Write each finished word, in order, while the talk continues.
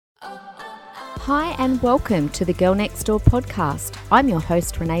Hi and welcome to the Girl Next Door podcast. I'm your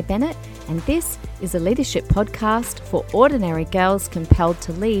host Renee Bennett, and this is a leadership podcast for ordinary girls compelled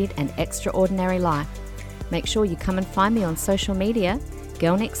to lead an extraordinary life. Make sure you come and find me on social media,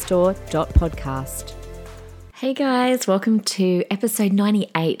 girlnextdoor.podcast. Hey guys, welcome to episode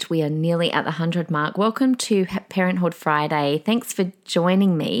 98. We are nearly at the 100 mark. Welcome to Parenthood Friday. Thanks for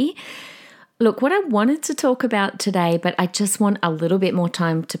joining me. Look, what I wanted to talk about today, but I just want a little bit more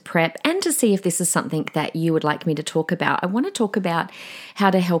time to prep and to see if this is something that you would like me to talk about. I want to talk about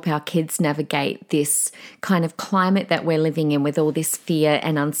how to help our kids navigate this kind of climate that we're living in with all this fear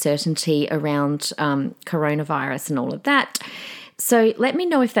and uncertainty around coronavirus and all of that. So let me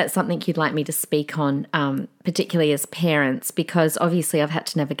know if that's something you'd like me to speak on, particularly as parents, because obviously I've had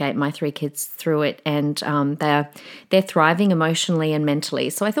to navigate my 3 kids through it, and they're thriving emotionally and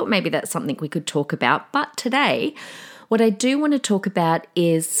mentally. So I thought maybe that's something we could talk about. But today, what I do want to talk about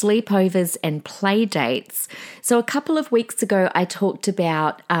is sleepovers and playdates. So a couple of weeks ago, I talked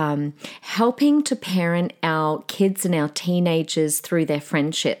about helping to parent our kids and our teenagers through their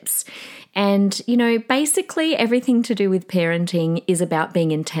friendships. And, you know, basically everything to do with parenting is about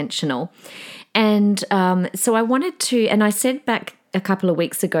being intentional. And so I wanted to, and I said back a couple of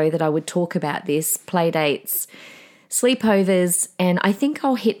weeks ago that I would talk about this, playdates, sleepovers, and I think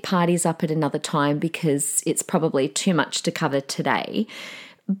I'll hit parties up at another time because it's probably too much to cover today.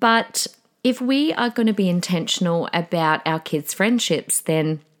 But if we are going to be intentional about our kids' friendships,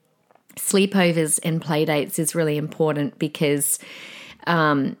 then sleepovers and playdates is really important because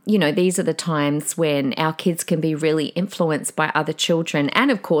these are the times when our kids can be really influenced by other children. And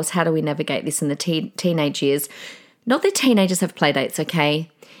of course, how do we navigate this in the teenage years? Not that teenagers have playdates,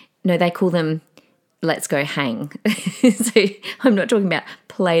 okay? No, they call them let's go hang. So I'm not talking about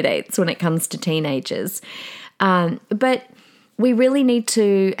playdates when it comes to teenagers. But we really need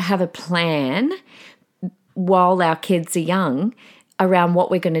to have a plan while our kids are young around what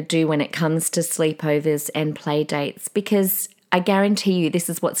we're going to do when it comes to sleepovers and playdates, because I guarantee you this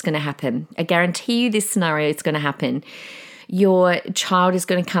is what's going to happen. I guarantee you this scenario is going to happen. Your child is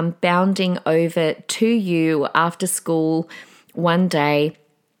going to come bounding over to you after school one day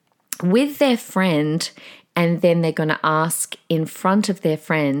with their friend, and then they're going to ask in front of their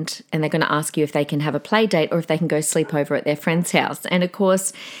friend, and they're going to ask you if they can have a play date or if they can go sleep over at their friend's house. And of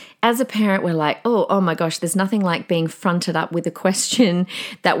course, as a parent, we're like, oh my gosh, there's nothing like being fronted up with a question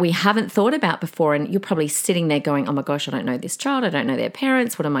that we haven't thought about before. And you're probably sitting there going, oh my gosh, I don't know this child. I don't know their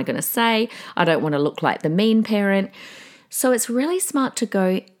parents. What am I going to say? I don't want to look like the mean parent. So it's really smart to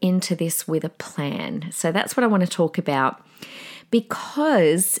go into this with a plan. So that's what I want to talk about,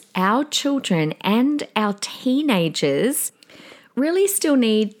 because our children and our teenagers really still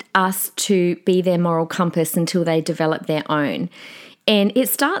need us to be their moral compass until they develop their own. And it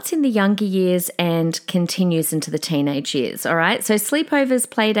starts in the younger years and continues into the teenage years, all right? So sleepovers,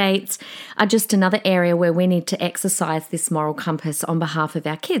 playdates are just another area where we need to exercise this moral compass on behalf of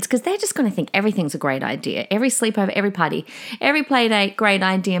our kids, because they're just going to think everything's a great idea. Every sleepover, every party, every playdate, great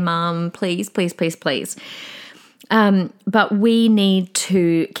idea, Mum, please, please, please, please. But we need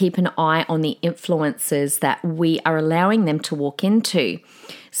to keep an eye on the influences that we are allowing them to walk into.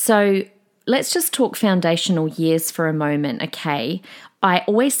 So let's just talk foundational years for a moment, okay? I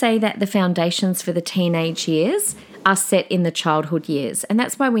always say that the foundations for the teenage years are set in the childhood years, and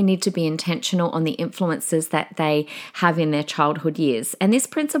that's why we need to be intentional on the influences that they have in their childhood years. And this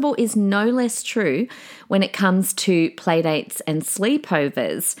principle is no less true when it comes to playdates and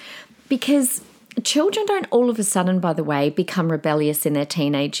sleepovers, because children don't all of a sudden, by the way, become rebellious in their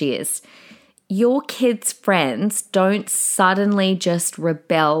teenage years. Your kids' friends don't suddenly just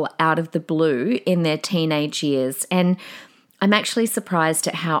rebel out of the blue in their teenage years. And I'm actually surprised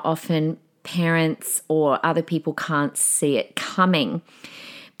at how often parents or other people can't see it coming.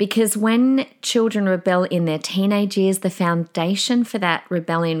 Because when children rebel in their teenage years, the foundation for that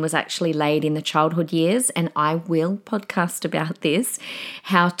rebellion was actually laid in the childhood years. And I will podcast about this,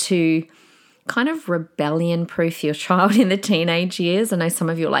 how to kind of rebellion-proof your child in the teenage years. I know some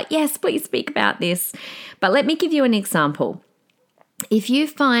of you are like, yes, please speak about this. But let me give you an example. If you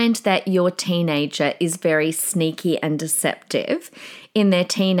find that your teenager is very sneaky and deceptive in their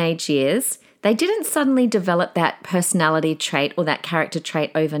teenage years, they didn't suddenly develop that personality trait or that character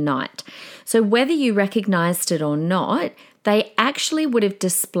trait overnight. So whether you recognized it or not, they actually would have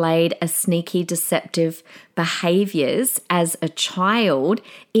displayed a sneaky, deceptive behaviors as a child.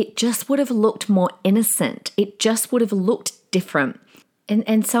 It just would have looked more innocent. It just would have looked different.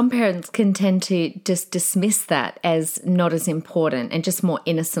 And some parents can tend to just dismiss that as not as important and just more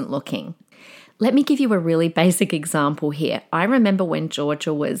innocent looking. let me give you a really basic example here. I remember when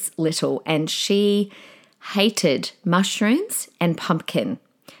Georgia was little and she hated mushrooms and pumpkin.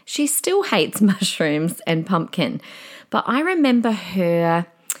 She still hates mushrooms and pumpkin. But I remember her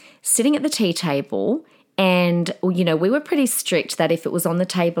sitting at the tea table and, we were pretty strict that if it was on the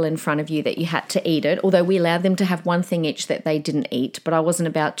table in front of you that you had to eat it, although we allowed them to have one thing each that they didn't eat. But I wasn't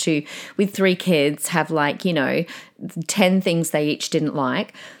about to, with 3 kids, have 10 things they each didn't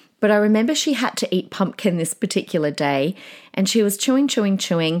like. But I remember she had to eat pumpkin this particular day and she was chewing.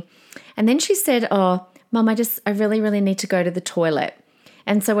 And then she said, "Oh, Mum, I really, really need to go to the toilet."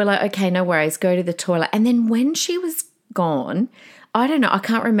 And so we're like, okay, no worries, go to the toilet. And then when she was gone, I don't know, I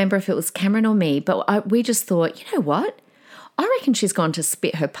can't remember if it was Cameron or me, but we just thought, you know what? I reckon she's gone to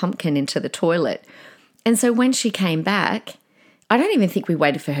spit her pumpkin into the toilet. And so when she came back, I don't even think we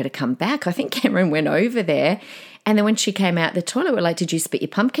waited for her to come back. I think Cameron went over there. And then when she came out the toilet, we're like, "Did you spit your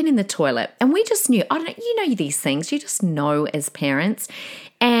pumpkin in the toilet?" And we just knew, these things, you just know as parents.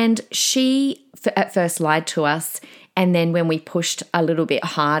 And she at first lied to us. And then when we pushed a little bit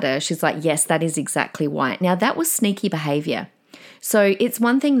harder, she's like, "Yes, that is exactly why." Now that was sneaky behavior. So it's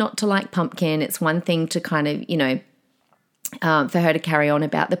one thing not to like pumpkin. It's one thing to kind of, for her to carry on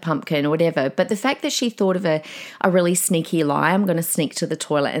about the pumpkin or whatever. But the fact that she thought of a really sneaky lie, I'm going to sneak to the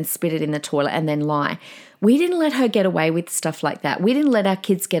toilet and spit it in the toilet and then lie. We didn't let her get away with stuff like that. We didn't let our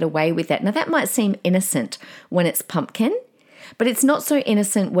kids get away with that. Now that might seem innocent when it's pumpkin, but it's not so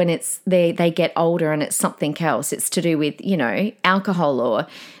innocent when they get older and it's something else. It's to do with, alcohol or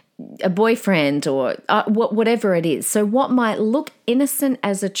a boyfriend or whatever it is. So what might look innocent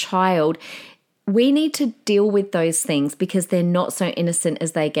as a child, we need to deal with those things because they're not so innocent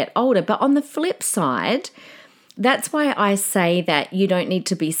as they get older. But on the flip side, that's why I say that you don't need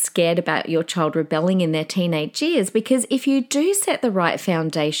to be scared about your child rebelling in their teenage years, because if you do set the right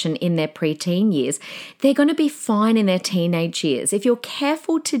foundation in their preteen years, they're going to be fine in their teenage years. If you're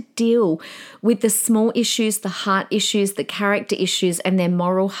careful to deal with the small issues, the heart issues, the character issues, and their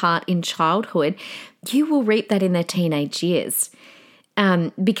moral heart in childhood, you will reap that in their teenage years.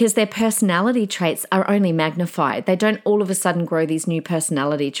 Because their personality traits are only magnified. They don't all of a sudden grow these new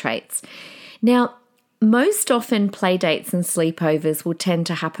personality traits. Now, most often playdates and sleepovers will tend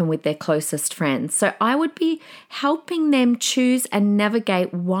to happen with their closest friends. So I would be helping them choose and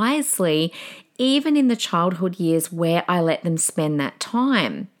navigate wisely, even in the childhood years where I let them spend that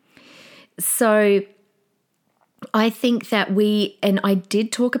time. So I think that and I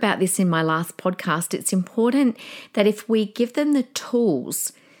did talk about this in my last podcast, it's important that if we give them the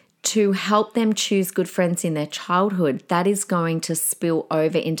tools to help them choose good friends in their childhood, that is going to spill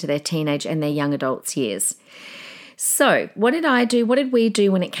over into their teenage and their young adults years. So what did I do? What did we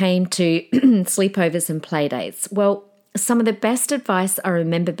do when it came to sleepovers and playdates? Well, some of the best advice I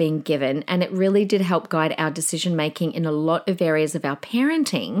remember being given, and it really did help guide our decision-making in a lot of areas of our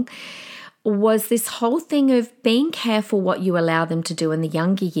parenting, was this whole thing of being careful what you allow them to do in the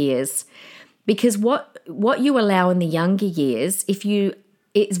younger years. Because what you allow in the younger years,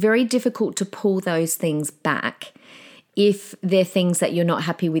 it's very difficult to pull those things back if they're things that you're not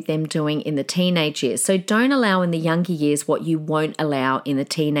happy with them doing in the teenage years. So don't allow in the younger years what you won't allow in the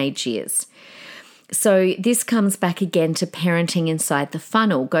teenage years. So this comes back again to parenting inside the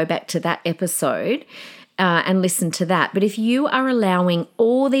funnel. Go back to that episode and listen to that. But if you are allowing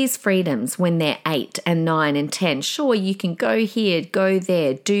all these freedoms when they're 8 and 9 and 10, sure, you can go here, go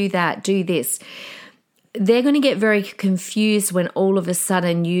there, do that, do this. They're going to get very confused when all of a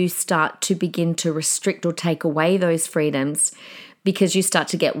sudden you start to begin to restrict or take away those freedoms, because you start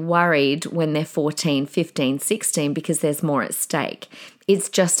to get worried when they're 14, 15, 16 because there's more at stake. It's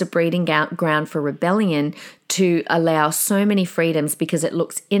just a breeding ground for rebellion to allow so many freedoms because it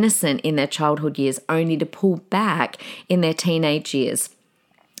looks innocent in their childhood years, only to pull back in their teenage years.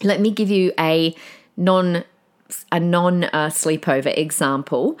 Let me give you a non-sleepover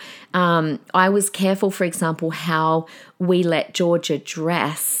example. I was careful, for example, how we let Georgia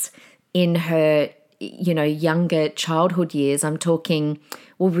dress in her, younger childhood years. I'm talking,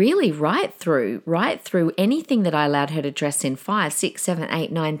 really right through anything that I allowed her to dress in 5, 6, 7,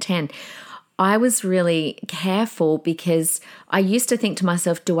 8, 9, 10. I was really careful because I used to think to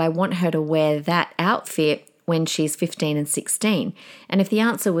myself, do I want her to wear that outfit when she's 15 and 16? And if the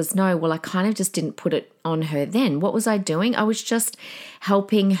answer was no, well, I kind of just didn't put it on her then. What was I doing? I was just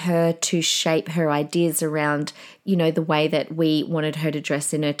helping her to shape her ideas around, the way that we wanted her to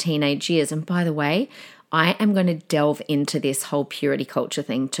dress in her teenage years. And by the way, I am going to delve into this whole purity culture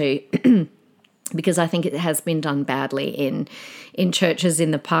thing too. because I think it has been done badly in churches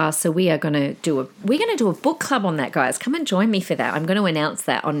in the past. So we're going to do a book club on that, guys. Come and join me for that. I'm going to announce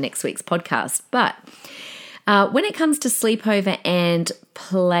that on next week's podcast. But when it comes to sleepover and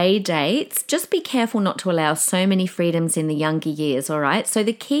play dates, just be careful not to allow so many freedoms in the younger years, all right? So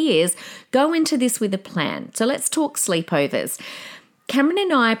the key is go into this with a plan. So let's talk sleepovers. Cameron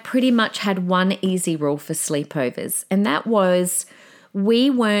and I pretty much had one easy rule for sleepovers, and that was we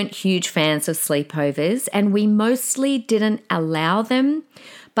weren't huge fans of sleepovers and we mostly didn't allow them,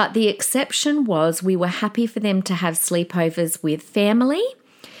 but the exception was we were happy for them to have sleepovers with family,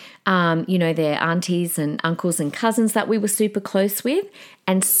 their aunties and uncles and cousins that we were super close with,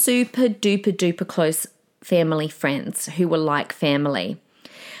 and super duper duper close family friends who were like family.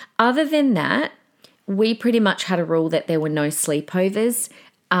 Other than that, we pretty much had a rule that there were no sleepovers,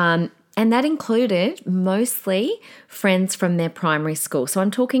 and that included mostly friends from their primary school. So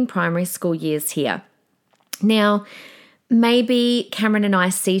I'm talking primary school years here. Now, maybe Cameron and I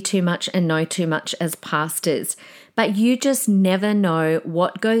see too much and know too much as pastors, but you just never know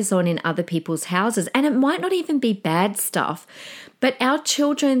what goes on in other people's houses. And it might not even be bad stuff, but our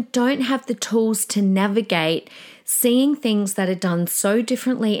children don't have the tools to navigate seeing things that are done so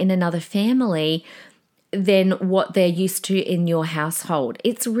differently in another family than what they're used to in your household.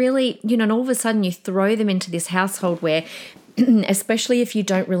 It's really, and all of a sudden you throw them into this household where, especially if you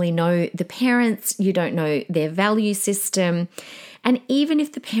don't really know the parents, you don't know their value system, and even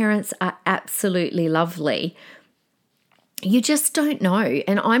if the parents are absolutely lovely, you just don't know.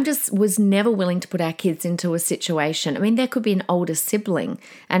 And was never willing to put our kids into a situation. I mean, there could be an older sibling,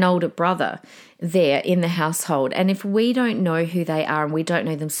 an older brother there in the household. And if we don't know who they are and we don't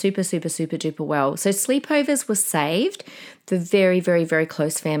know them super, super, super duper well. So sleepovers were saved for very, very, very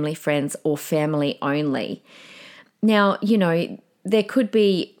close family friends or family only. Now, there could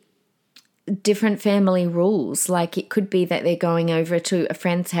be different family rules. Like it could be that they're going over to a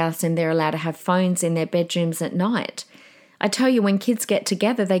friend's house and they're allowed to have phones in their bedrooms at night. I tell you, when kids get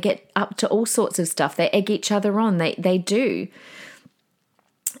together, they get up to all sorts of stuff. They egg each other on. They do.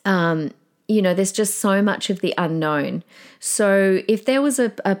 There's just so much of the unknown. So if there was a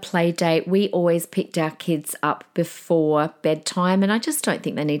play date, we always picked our kids up before bedtime. And I just don't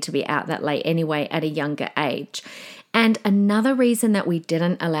think they need to be out that late anyway at a younger age. And another reason that we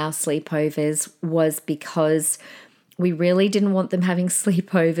didn't allow sleepovers was because we really didn't want them having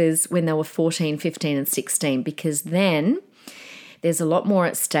sleepovers when they were 14, 15, and 16, because then there's a lot more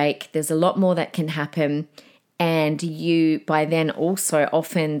at stake. There's a lot more that can happen. And by then also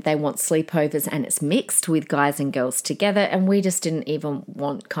often they want sleepovers and it's mixed with guys and girls together. And we just didn't even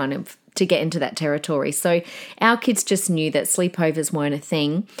want kind of to get into that territory. So our kids just knew that sleepovers weren't a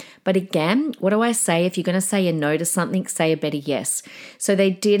thing. But again, what do I say? If you're going to say a no to something, say a better yes. So they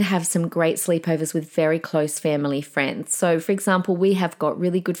did have some great sleepovers with very close family friends. So for example, we have got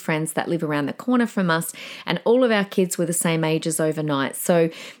really good friends that live around the corner from us, and all of our kids were the same ages overnight. So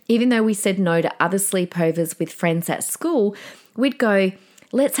even though we said no to other sleepovers with friends at school, we'd go,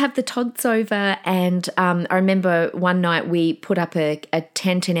 let's have the Todds over. And I remember one night we put up a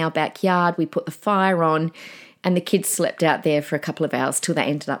tent in our backyard. We put the fire on and the kids slept out there for a couple of hours till they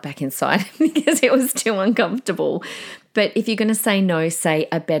ended up back inside because it was too uncomfortable. But if you're going to say no, say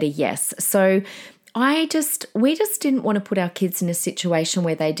a better yes. So we just didn't want to put our kids in a situation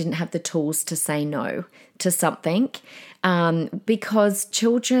where they didn't have the tools to say no to something. Because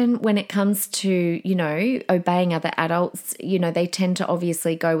children, when it comes to, obeying other adults, they tend to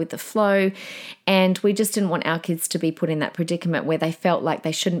obviously go with the flow. And we just didn't want our kids to be put in that predicament where they felt like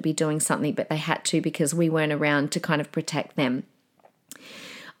they shouldn't be doing something, but they had to because we weren't around to kind of protect them.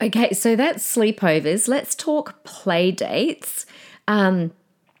 Okay, so that's sleepovers. Let's talk play dates.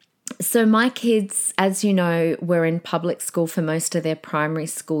 So my kids, as you know, were in public school for most of their primary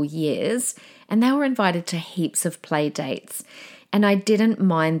school years, and they were invited to heaps of play dates. And I didn't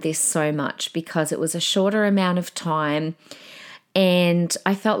mind this so much because it was a shorter amount of time, and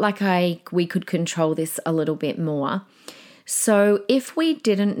I felt like we could control this a little bit more. So if we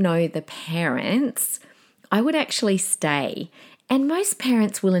didn't know the parents, I would actually stay. And most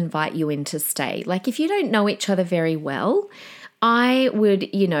parents will invite you in to stay. Like if you don't know each other very well, I would,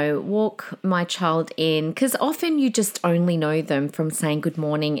 walk my child in, because often you just only know them from saying good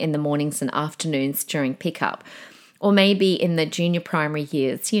morning in the mornings and afternoons during pickup. Or maybe in the junior primary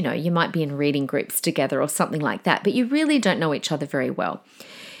years, you might be in reading groups together or something like that, but you really don't know each other very well.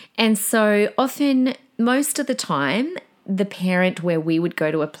 And so often, most of the time, the parent where we would go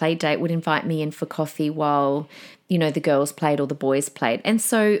to a play date would invite me in for coffee while, the girls played or the boys played. And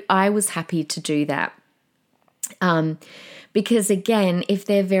so I was happy to do that. Because again, if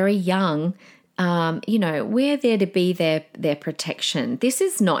they're very young, we're there to be their protection. This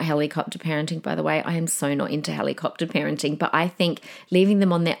is not helicopter parenting, by the way. I am so not into helicopter parenting, but I think leaving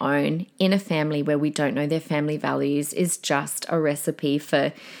them on their own in a family where we don't know their family values is just a recipe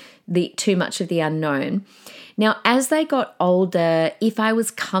for too much of the unknown. Now, as they got older, if I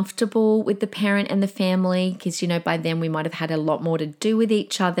was comfortable with the parent and the family, because, by then we might have had a lot more to do with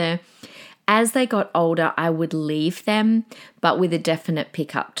each other, as they got older, I would leave them, but with a definite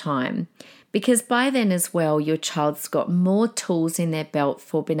pickup time. Because by then as well, your child's got more tools in their belt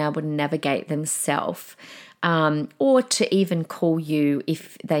for being able to navigate themselves, or to even call you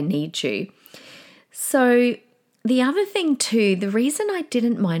if they need you. So the other thing too, the reason I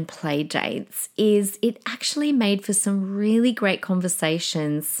didn't mind play dates is it actually made for some really great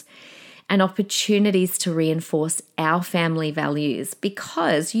conversations and opportunities to reinforce our family values,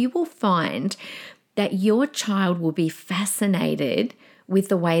 because you will find that your child will be fascinated with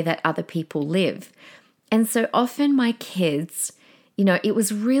the way that other people live. And so often my kids, it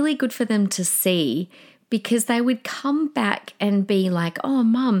was really good for them to see, because they would come back and be like, oh,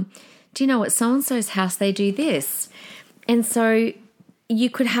 Mum, do you know at so-and-so's house they do this? And so you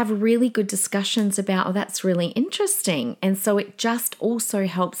could have really good discussions about, oh, that's really interesting. And so it just also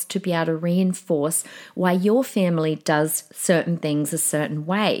helps to be able to reinforce why your family does certain things a certain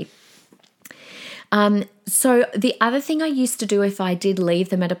way. So the other thing I used to do if I did leave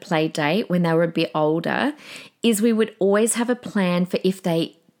them at a play date when they were a bit older is we would always have a plan for if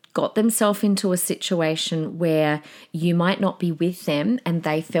they got themselves into a situation where you might not be with them and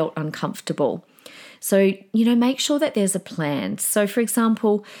they felt uncomfortable. So, make sure that there's a plan. So, for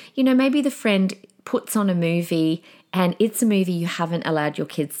example, maybe the friend puts on a movie and it's a movie you haven't allowed your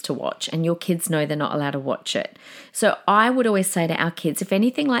kids to watch and your kids know they're not allowed to watch it. So I would always say to our kids, if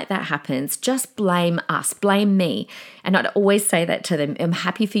anything like that happens, just blame us, blame me. And I'd always say that to them. I'm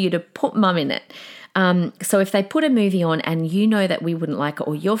happy for you to put Mum in it. So if they put a movie on and you know that we wouldn't like it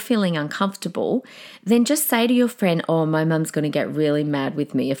or you're feeling uncomfortable, then just say to your friend, oh, my mum's going to get really mad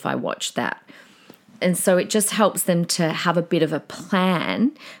with me if I watch that. And so it just helps them to have a bit of a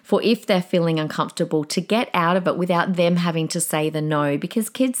plan for if they're feeling uncomfortable to get out of it without them having to say the no, because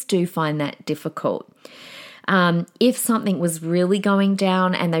kids do find that difficult. If something was really going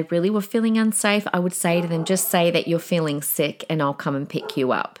down and they really were feeling unsafe, I would say to them, just say that you're feeling sick and I'll come and pick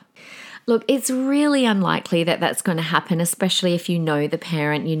you up. Look, it's really unlikely that that's going to happen, especially if you know the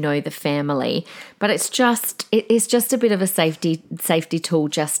parent, you know the family, but it's just a bit of a safety tool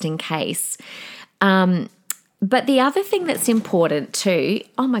just in case. But the other thing that's important too,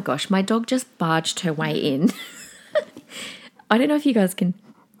 oh my gosh, my dog just barged her way in. I don't know if you guys can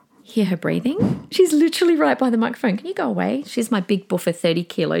hear her breathing. She's literally right by the microphone. Can you go away? She's my big buffer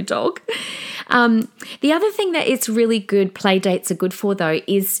 30-kilo dog. The other thing that it's really good, play dates are good for though,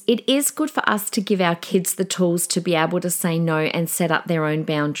 is it is good for us to give our kids the tools to be able to say no and set up their own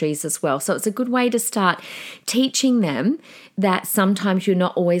boundaries as well. So it's a good way to start teaching them that sometimes you're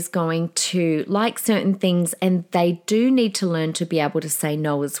not always going to like certain things and they do need to learn to be able to say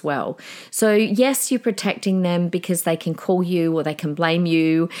no as well. So yes, you're protecting them because they can call you or they can blame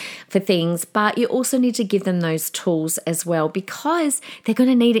you for things, but you also need to give them those tools as well because they're going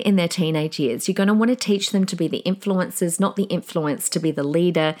to need it in their teenage years. You're going to want to teach them to be the influencers, not the influence, to be the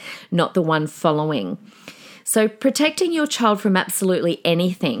leader, not the one following. So protecting your child from absolutely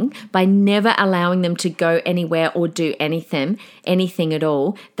anything by never allowing them to go anywhere or do anything at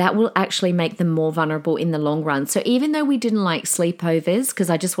all, that will actually make them more vulnerable in the long run. So even though we didn't like sleepovers, because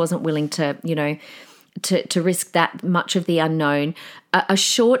I just wasn't willing to, to risk that much of the unknown, a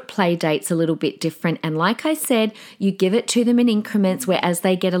short play date's a little bit different. And like I said, you give it to them in increments where as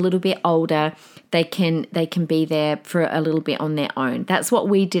they get a little bit older, they can be there for a little bit on their own. That's what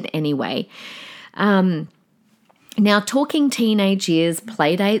we did anyway. Now, talking teenage years,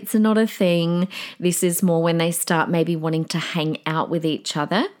 play dates are not a thing. This is more when they start maybe wanting to hang out with each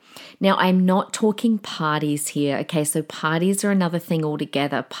other. Now, I'm not talking parties here. Okay, so parties are another thing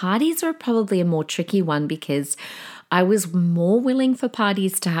altogether. Parties are probably a more tricky one because I was more willing for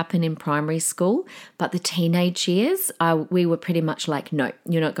parties to happen in primary school, but the teenage years, we were pretty much like, no,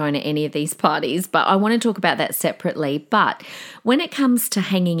 you're not going to any of these parties. But I want to talk about that separately. But when it comes to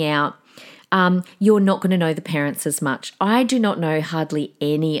hanging out, you're not going to know the parents as much. I do not know hardly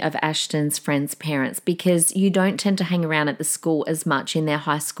any of Ashton's friends' parents because you don't tend to hang around at the school as much in their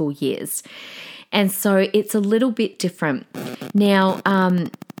high school years. And so it's a little bit different. Now,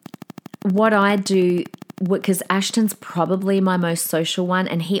 what I do, because Ashton's probably my most social one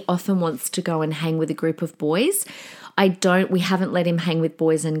and he often wants to go and hang with a group of boys, we haven't let him hang with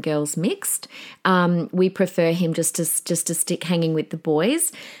boys and girls mixed. We prefer him just to stick hanging with the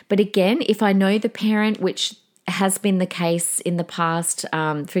boys. But again, if I know the parent, which has been the case in the past,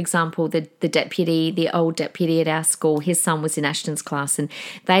 for example, the old deputy at our school, his son was in Ashton's class and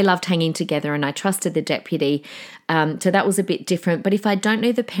they loved hanging together, and I trusted the deputy. So that was a bit different. But if I don't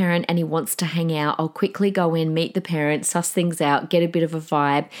know the parent and he wants to hang out, I'll quickly go in, meet the parent, suss things out, get a bit of a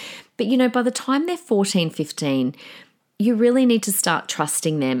vibe. But, by the time they're 14, 15, you really need to start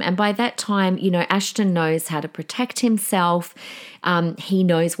trusting them. And by that time, Ashton knows how to protect himself. He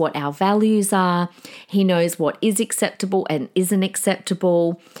knows what our values are. He knows what is acceptable and isn't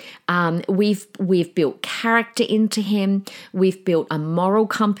acceptable. We've built character into him. We've built a moral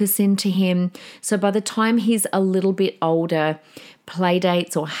compass into him. So by the time he's a little bit older, play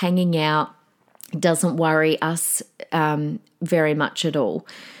dates or hanging out doesn't worry us very much at all.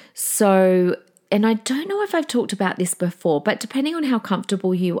 So, and I don't know if I've talked about this before, but depending on how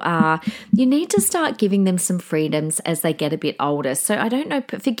comfortable you are, you need to start giving them some freedoms as they get a bit older. So I don't know,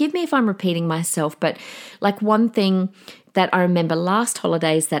 forgive me if I'm repeating myself, but like one thing that I remember last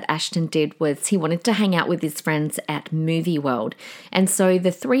holidays that Ashton did was he wanted to hang out with his friends at Movie World. And so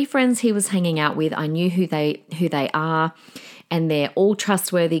the 3 friends he was hanging out with, I knew who they are, and they're all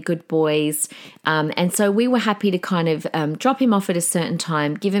trustworthy, good boys. And so we were happy to kind of drop him off at a certain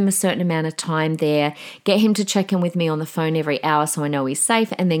time, give him a certain amount of time there, get him to check in with me on the phone every hour so I know he's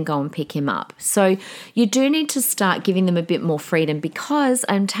safe, and then go and pick him up. So you do need to start giving them a bit more freedom, because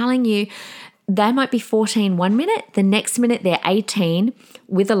I'm telling you, they might be 14 one minute, the next minute they're 18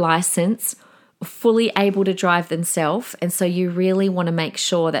 with a license, fully able to drive themselves. And so you really want to make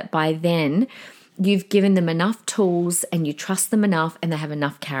sure that by then you've given them enough tools and you trust them enough and they have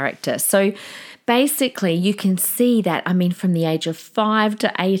enough character. So basically you can see that, from the age of 5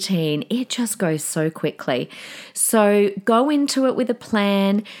 to 18, it just goes so quickly. So go into it with a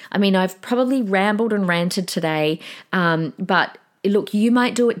plan. I've probably rambled and ranted today, but look, you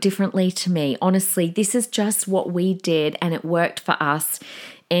might do it differently to me. Honestly, this is just what we did and it worked for us.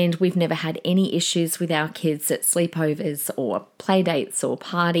 And we've never had any issues with our kids at sleepovers or play dates or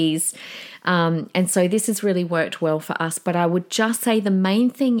parties. And so this has really worked well for us. But I would just say the main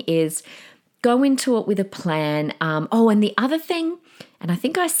thing is go into it with a plan. And the other thing, and I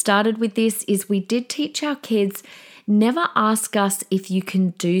think I started with this, is we did teach our kids, never ask us if you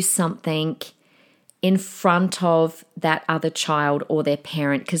can do something in front of that other child or their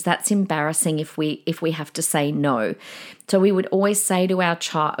parent, because that's embarrassing if we have to say no. So we would always say to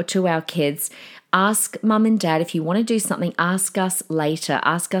our kids, ask mum and dad if you want to do something, ask us later,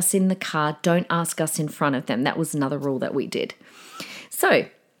 ask us in the car, don't ask us in front of them. That was another rule that we did. So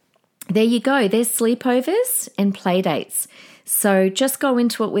there you go. There's sleepovers and play dates. So just go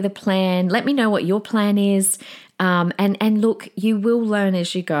into it with a plan. Let me know what your plan is. And look, you will learn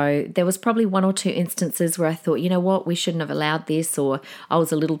as you go. There was probably 1 or 2 instances where I thought, you know what, we shouldn't have allowed this, or I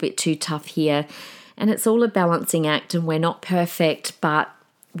was a little bit too tough here. And it's all a balancing act, and we're not perfect, but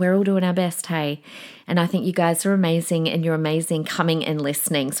we're all doing our best, hey? And I think you guys are amazing, and you're amazing coming and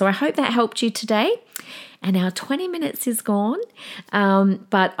listening. So I hope that helped you today. And our 20 minutes is gone.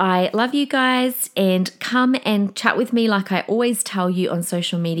 But I love you guys, and come and chat with me like I always tell you on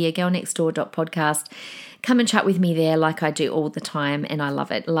social media, girlnextdoor.podcast. Come and chat with me there like I do all the time, and I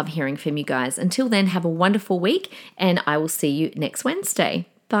love it. I love hearing from you guys. Until then, have a wonderful week, and I will see you next Wednesday.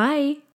 Bye.